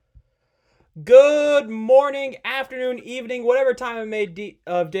Good morning, afternoon, evening, whatever time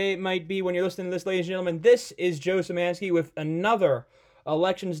of day it might be when you're listening to this, ladies and gentlemen. This is Joe Samansky with another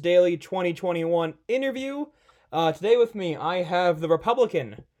Elections Daily 2021 interview. Today with me, I have the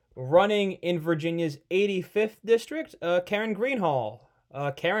Republican running in Virginia's 85th district, Karen Greenhalgh.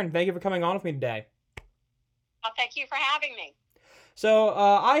 Karen, thank you for coming on with me today. Well, thank you for having me.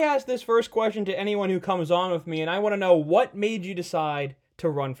 I ask this first question to anyone who comes on with me, and I want to know what made you decide to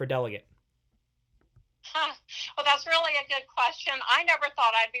run for delegate. Huh. Well, that's really a good question. I never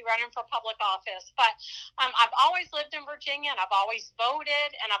thought I'd be running for public office, but I've always lived in Virginia and I've always voted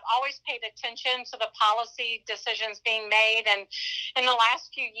and I've always paid attention to the policy decisions being made. And in the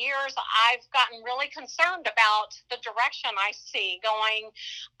last few years, I've gotten really concerned about the direction I see going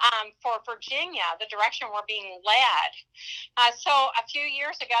for Virginia, the direction we're being led. So a few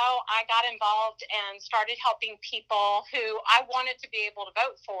years ago, I got involved and started helping people who I wanted to be able to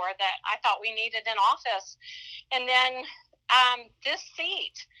vote for that I thought we needed in office. And then this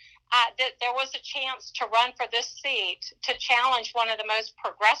seat, there was a chance to run for this seat to challenge one of the most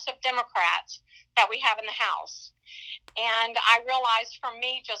progressive Democrats that we have in the House. And I realized for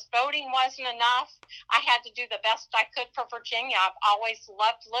me, just voting wasn't enough. I had to do the best I could for Virginia. I've always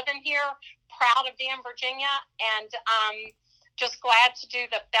loved living here, proud of being Virginia, and just glad to do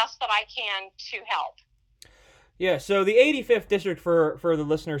the best that I can to help. Yeah, so the 85th district, for the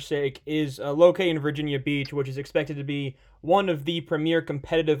listener's sake, is located in Virginia Beach, which is expected to be one of the premier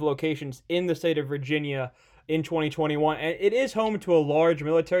competitive locations in the state of Virginia in 2021. And it is home to a large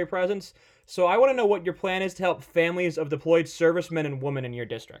military presence. So I want to know what your plan is to help families of deployed servicemen and women in your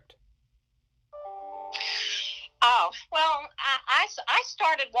district. Oh, well, I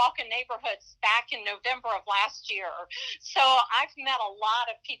started walking neighborhoods back in November of last year. So I've met a lot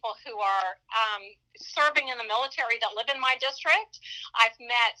of people who are serving in the military that live in my district. I've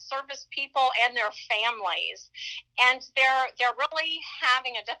met service people and their families. And they're really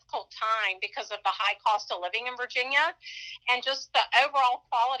having a difficult time because of the high cost of living in Virginia and just the overall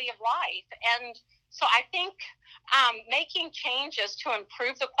quality of life. And so I think making changes to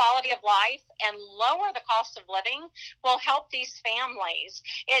improve the quality of life and lower the cost of living will help these families.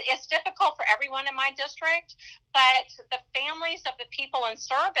 It's difficult for everyone in my district, but the families of the people in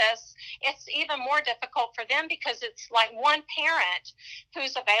service, it's even more difficult for them because it's like one parent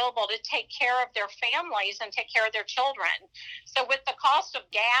who's available to take care of their families and take care of their children. So with the cost of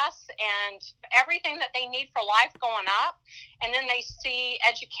gas and everything that they need for life going up, and then they see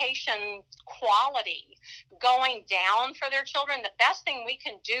education quality going down for their children, the best thing we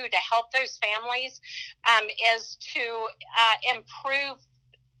can do to help those families is to improve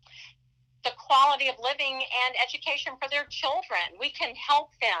the quality of living and education for their children. We can help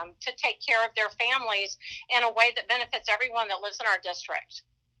them to take care of their families in a way that benefits everyone that lives in our district.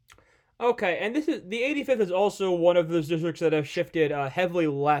 Okay, and this is the 85th is also one of those districts that have shifted heavily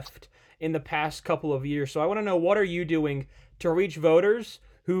left in the past couple of years. So I want to know, what are you doing to reach voters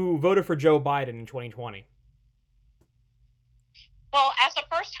who voted for Joe Biden in 2020? Well, as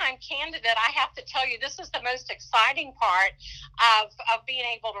a first time candidate, I have to tell you, this is the most exciting part of being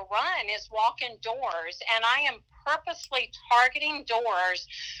able to run is walking doors. And I am purposely targeting doors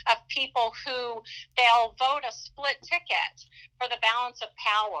of people who they'll vote a split ticket for the balance of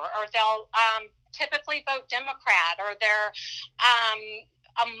power, or they'll typically vote Democrat, or they're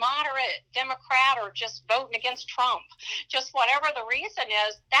a moderate Democrat, or just voting against Trump. Just whatever the reason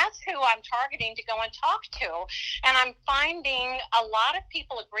is, that's who I'm targeting to go and talk to. And I'm finding a lot of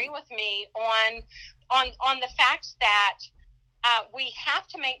people agree with me on the fact that we have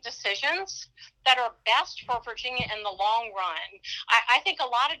to make decisions that are best for Virginia in the long run. I think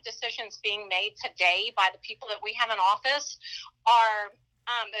a lot of decisions being made today by the people that we have in office are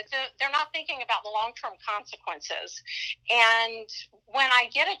they're not thinking about the long-term consequences. And when I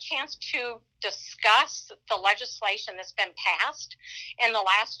get a chance to discuss the legislation that's been passed in the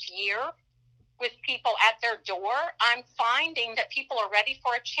last year with people at their door, I'm finding that people are ready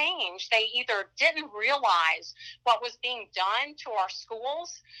for a change. They either didn't realize what was being done to our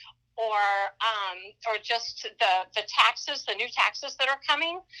schools, or just the taxes, the new taxes that are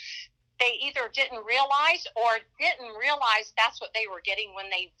coming. They either didn't realize that's what they were getting when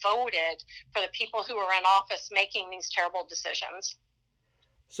they voted for the people who were in office making these terrible decisions.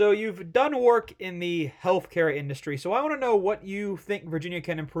 So you've done work in the healthcare industry. So I want to know what you think Virginia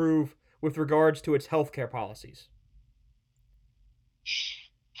can improve with regards to its healthcare policies.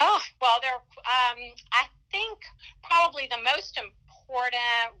 Oh, well, I think probably the most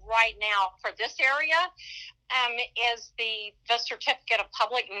important right now for this area is the certificate of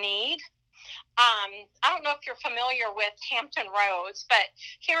public need. I don't know if you're familiar with Hampton Roads, but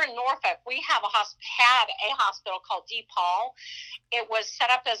here in Norfolk, we have had a hospital called DePaul. It was set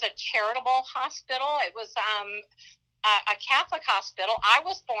up as a charitable hospital. It was a Catholic hospital. I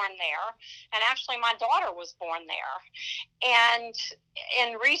was born there, and actually my daughter was born there. And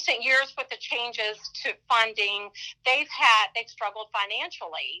in recent years, with the changes to funding, they've struggled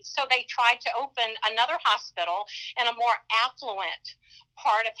financially. So they tried to open another hospital in a more affluent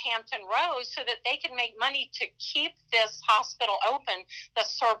part of Hampton Roads so that they could make money to keep this hospital open that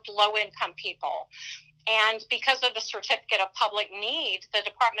served low-income people. And because of the certificate of public need, the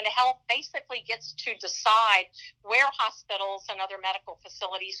Department of Health basically gets to decide where hospitals and other medical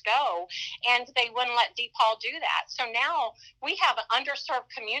facilities go, and they wouldn't let DePaul do that. So now we have an underserved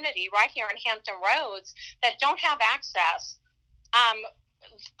community right here in Hampton Roads that don't have access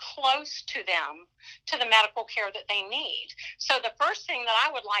close to them to the medical care that they need. So the first thing that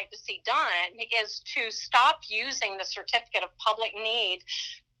I would like to see done is to stop using the certificate of public need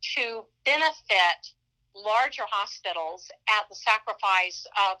to benefit larger hospitals at the sacrifice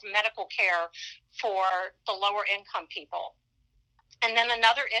of medical care for the lower income people. And then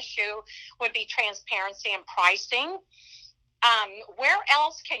another issue would be transparency and pricing. Where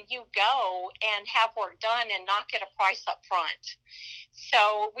else can you go and have work done and not get a price up front?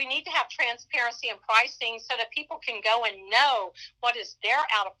 So we need to have transparency and pricing so that people can go and know what is their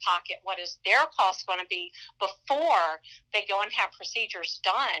out of pocket, what is their cost going to be before they go and have procedures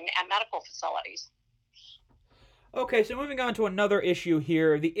done at medical facilities. Okay, so moving on to another issue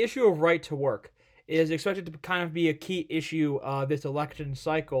here, the issue of right to work is expected to kind of be a key issue this election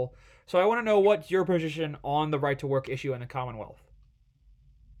cycle. So I want to know what's your position on the right to work issue in the Commonwealth.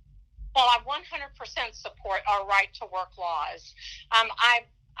 Well, I 100% support our right to work laws. I'm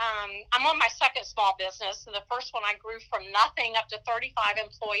on my second small business, and the first one I grew from nothing up to 35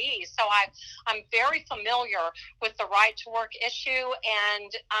 employees. So I'm very familiar with the right to work issue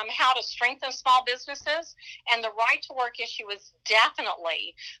and how to strengthen small businesses. And the right to work issue is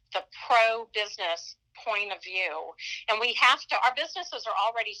definitely the pro-business point of view. And our businesses are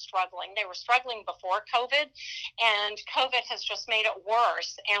already struggling. They were struggling before COVID, and COVID has just made it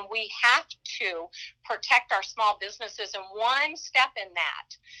worse. And we have to protect our small businesses. And one step in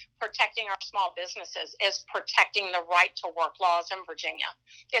that, protecting our small businesses, is protecting the right to work laws in Virginia.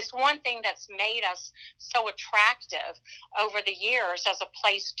 It's one thing that's made us so attractive over the years as a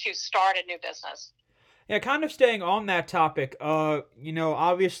place to start a new business. Yeah, kind of staying on that topic.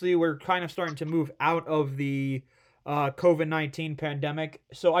 Obviously we're kind of starting to move out of the COVID-19 pandemic.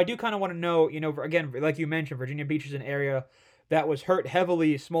 So I do kind of want to know, again, like you mentioned, Virginia Beach is an area that was hurt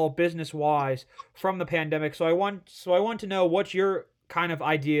heavily, small business wise, from the pandemic. So I want to know what's your kind of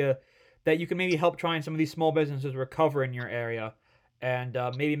idea that you can maybe help try and some of these small businesses recover in your area and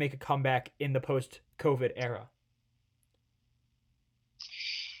maybe make a comeback in the post-COVID era.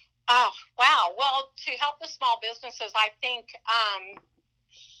 Oh, wow. Well, to help the small businesses, I think,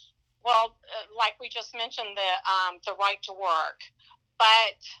 like we just mentioned, the right to work,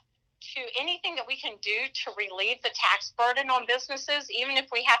 but to anything that we can do to relieve the tax burden on businesses, even if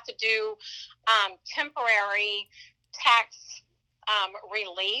we have to do temporary tax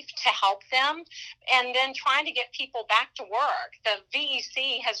relief to help them, and then trying to get people back to work. The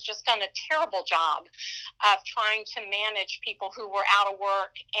VEC has just done a terrible job of trying to manage people who were out of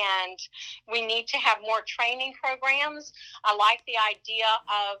work, and we need to have more training programs. I like the idea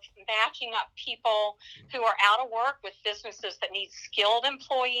of matching up people who are out of work with businesses that need skilled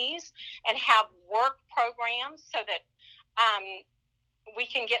employees and have work programs so that we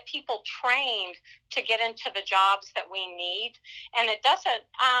can get people trained to get into the jobs that we need. And it doesn't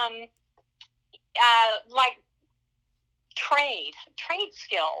like trade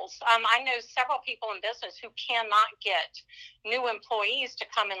skills. I know several people in business who cannot get new employees to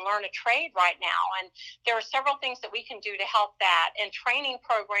come and learn a trade right now. And there are several things that we can do to help that. And training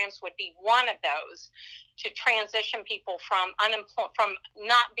programs would be one of those, to transition people from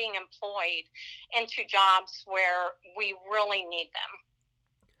not being employed into jobs where we really need them.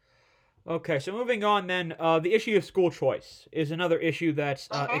 Okay, so moving on then, the issue of school choice is another issue that's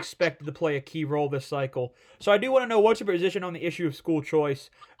expected to play a key role this cycle. So I do want to know what's your position on the issue of school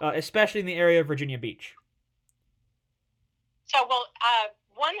choice, especially in the area of Virginia Beach. So, 100%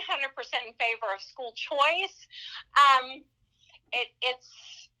 in favor of school choice.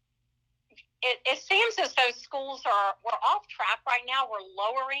 It seems as though schools we're off track right now. We're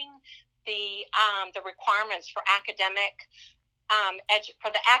lowering the requirements for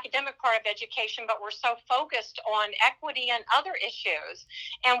for the academic part of education, but we're so focused on equity and other issues.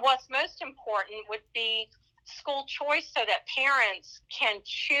 And what's most important would be school choice so that parents can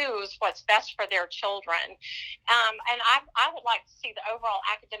choose what's best for their children. And I would like to see the overall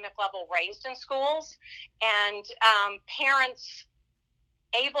academic level raised in schools, and parents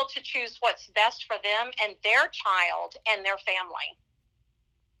able to choose what's best for them and their child and their family.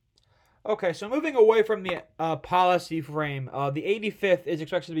 Okay, so moving away from the policy frame, the 85th is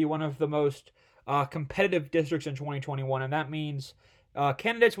expected to be one of the most competitive districts in 2021, and that means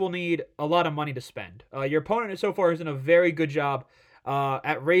candidates will need a lot of money to spend. Your opponent so far has done a very good job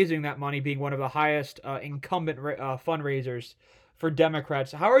at raising that money, being one of the highest incumbent fundraisers for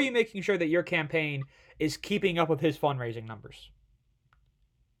Democrats. How are you making sure that your campaign is keeping up with his fundraising numbers?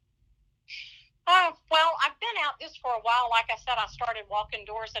 Well, I've been out this for a while. Like I said, I started walking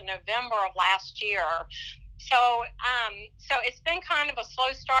doors in November of last year. So it's been kind of a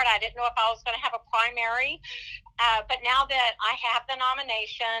slow start. I didn't know if I was going to have a primary, but now that I have the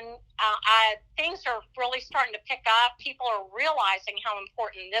nomination, things are really starting to pick up. People are realizing how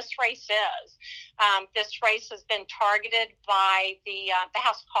important this race is. This race has been targeted by the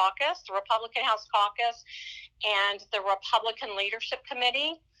House Caucus, the Republican House Caucus, and the Republican Leadership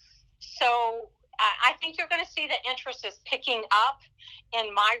Committee. So I think you're going to see the interest is picking up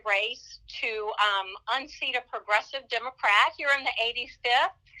in my race to unseat a progressive Democrat here in the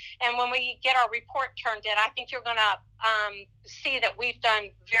 85th. And when we get our report turned in, I think you're going to see that we've done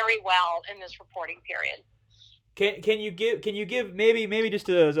very well in this reporting period. Can you give maybe just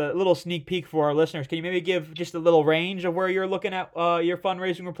as a little sneak peek for our listeners? Can you maybe give just a little range of where you're looking at your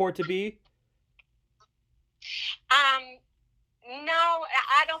fundraising report to be? No,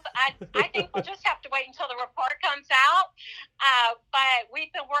 I don't. I think we'll just have to wait until the report comes out. But we've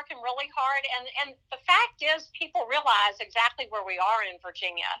been working really hard, and the fact is, people realize exactly where we are in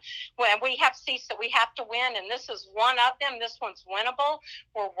Virginia. When we have seats that we have to win, and this is one of them. This one's winnable.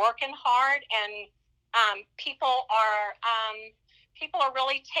 We're working hard, and people are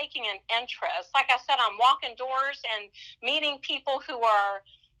really taking an interest. Like I said, I'm walking doors and meeting people who are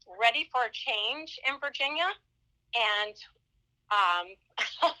ready for a change in Virginia, and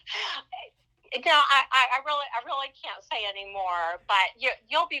no, I really can't say anymore, but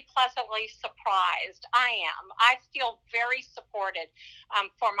you'll be pleasantly surprised. I am. I feel very supported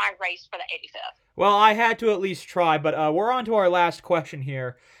for my race for the 85th. Well, I had to at least try, but we're on to our last question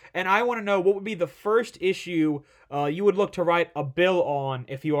here, and I want to know what would be the first issue you would look to write a bill on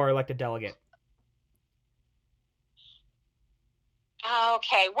if you are elected delegate.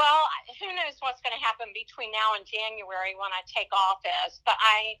 Okay, well, who knows what's going to happen between now and January when I take office? But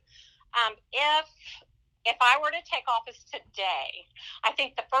if I were to take office today, I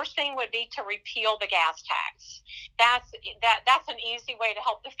think the first thing would be to repeal the gas tax. That's an easy way to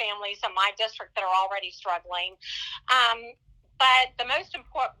help the families in my district that are already struggling. But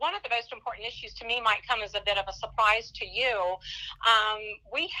one of the most important issues to me might come as a bit of a surprise to you.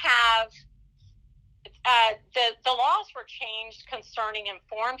 We have. The laws were changed concerning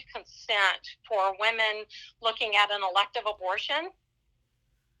informed consent for women looking at an elective abortion,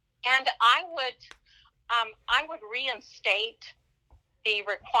 and I would reinstate the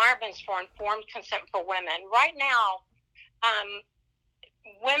requirements for informed consent for women. Right now,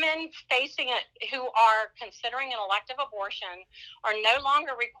 women facing it who are considering an elective abortion are no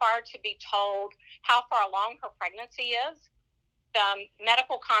longer required to be told how far along her pregnancy is, the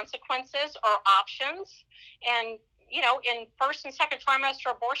medical consequences or options. And, in first and second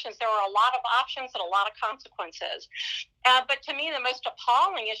trimester abortions, there are a lot of options and a lot of consequences. But to me, the most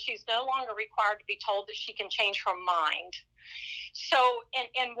appalling is she's no longer required to be told that she can change her mind. So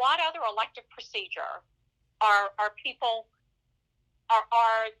in what other elective procedure are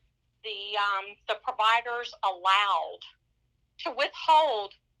the providers allowed to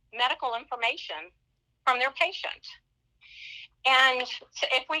withhold medical information from their patient? And so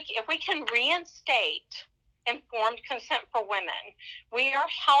if we can reinstate informed consent for women, we are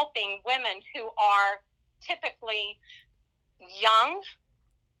helping women who are typically young,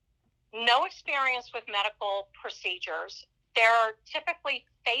 no experience with medical procedures. They're typically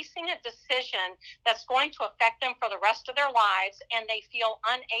facing a decision that's going to affect them for the rest of their lives, and they feel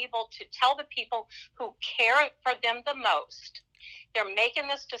unable to tell the people who care for them the most. They're making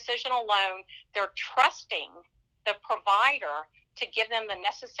this decision alone. They're trusting the provider to give them the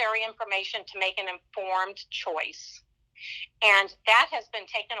necessary information to make an informed choice. And that has been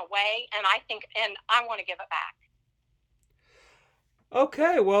taken away, and I want to give it back.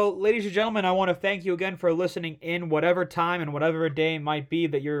 Okay, well, ladies and gentlemen, I want to thank you again for listening in whatever time and whatever day might be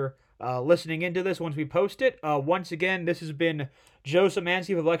that you're listening into this once we post it. Once again, this has been Joe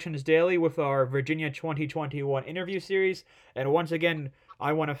Szymanski of Elections Daily with our Virginia 2021 interview series. And once again,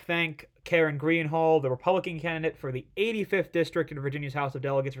 I want to thank Karen Greenhalgh, the Republican candidate for the 85th District in Virginia's House of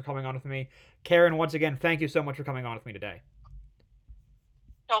Delegates, for coming on with me. Karen, once again, thank you so much for coming on with me today.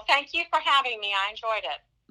 Well, thank you for having me. I enjoyed it.